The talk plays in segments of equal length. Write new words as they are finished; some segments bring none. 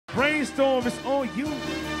Brainstorm is on you.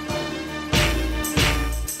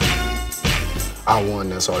 I won,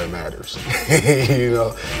 that's all that matters. You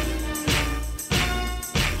know?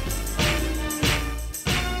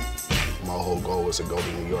 My whole goal was to go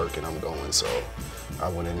to New York, and I'm going, so I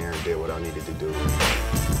went in there and did what I needed to do.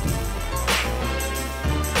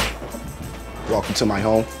 Welcome to my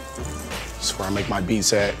home. This is where I make my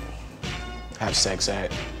beats at, have sex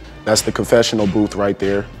at. That's the confessional booth right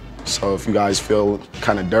there. So if you guys feel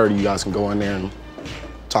kind of dirty, you guys can go in there and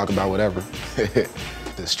talk about whatever.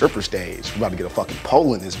 The stripper stage. We're about to get a fucking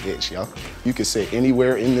pole in this bitch, yo. You can sit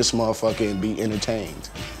anywhere in this motherfucker and be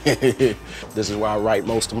entertained. This is where I write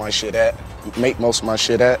most of my shit at, make most of my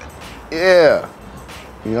shit at. Yeah,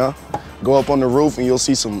 you know? Go up on the roof and you'll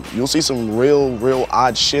see some real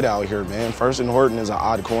odd shit out here, man. First and Horton is an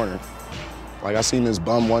odd corner. Like, I seen this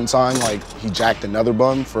bum one time, like, he jacked another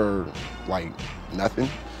bum for, like, nothing.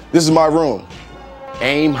 This is my room.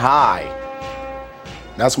 Aim high.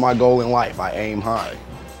 That's my goal in life, I aim high.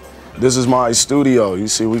 This is my studio. You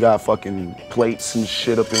see, we got fucking plates and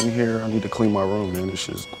shit up in here. I need to clean my room, man. This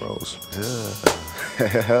shit's gross.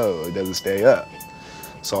 It doesn't stay up.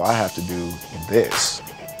 So I have to do this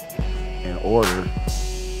in order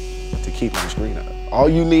to keep my screen up. All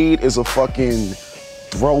you need is a fucking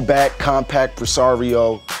throwback compact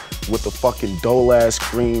Presario with a fucking dull-ass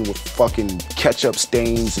screen with fucking ketchup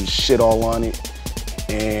stains and shit all on it,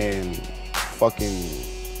 and fucking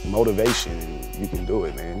motivation, and you can do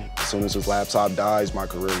it, man. As soon as this laptop dies, my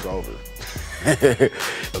career's over.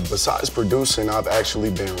 Besides producing, I've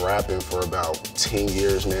actually been rapping for about 10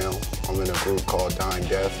 years now. I'm in a group called Dying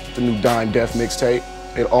Death. The new Dying Death mixtape.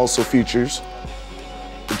 It also features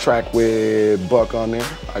the track with Buck on there,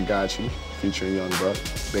 I Got You, featuring Young Buck,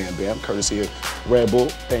 Bam Bam, courtesy of Red Bull,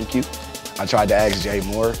 thank you. I tried to ask Jay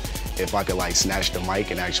Moore if I could like snatch the mic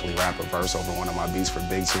and actually rap a verse over one of my beats for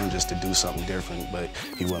Big Tune just to do something different, but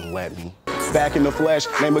he wouldn't let me. Back in the flesh,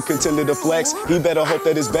 name a contender to flex. He better hope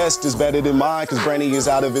that his best is better than mine, cause Brandy is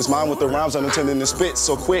out of his mind with the rhymes I'm intending to spit.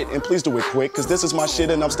 So quit, and please do it quick, cause this is my shit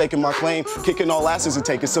and I'm staking my claim, kicking all asses and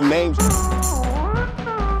taking some names.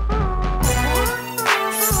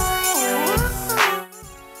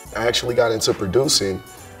 I actually got into producing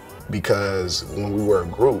because when we were a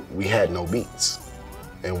group, we had no beats.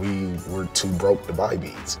 And we were too broke to buy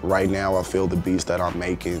beats. Right now, I feel the beats that I'm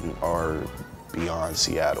making are beyond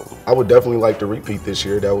Seattle. I would definitely like to repeat this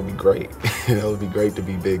year. That would be great. That would be great to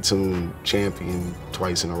be Big Tune champion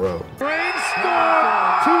twice in a row.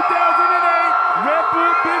 Brainstorm 2008 Red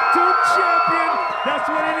Bull Big Tune champion. That's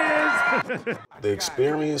what it is. The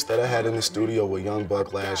experience that I had in the studio with Young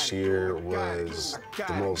Buck last year was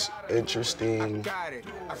the most interesting,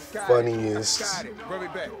 funniest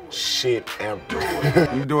shit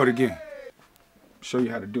ever. You do it again. Show you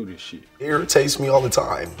how to do this shit. It irritates me all the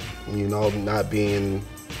time, you know, not being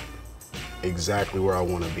exactly where I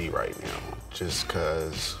want to be right now, just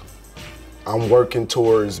because I'm working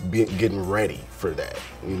towards getting ready for that.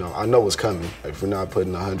 You know, I know it's coming. If you're not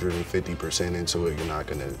putting 150% into it, you're not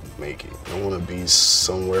gonna make it. I wanna be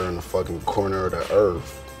somewhere in the fucking corner of the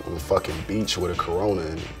earth, on the fucking beach with a Corona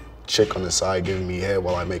and a chick on the side giving me head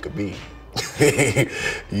while I make a beat.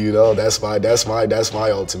 You know, that's my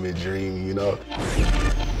ultimate dream, you know?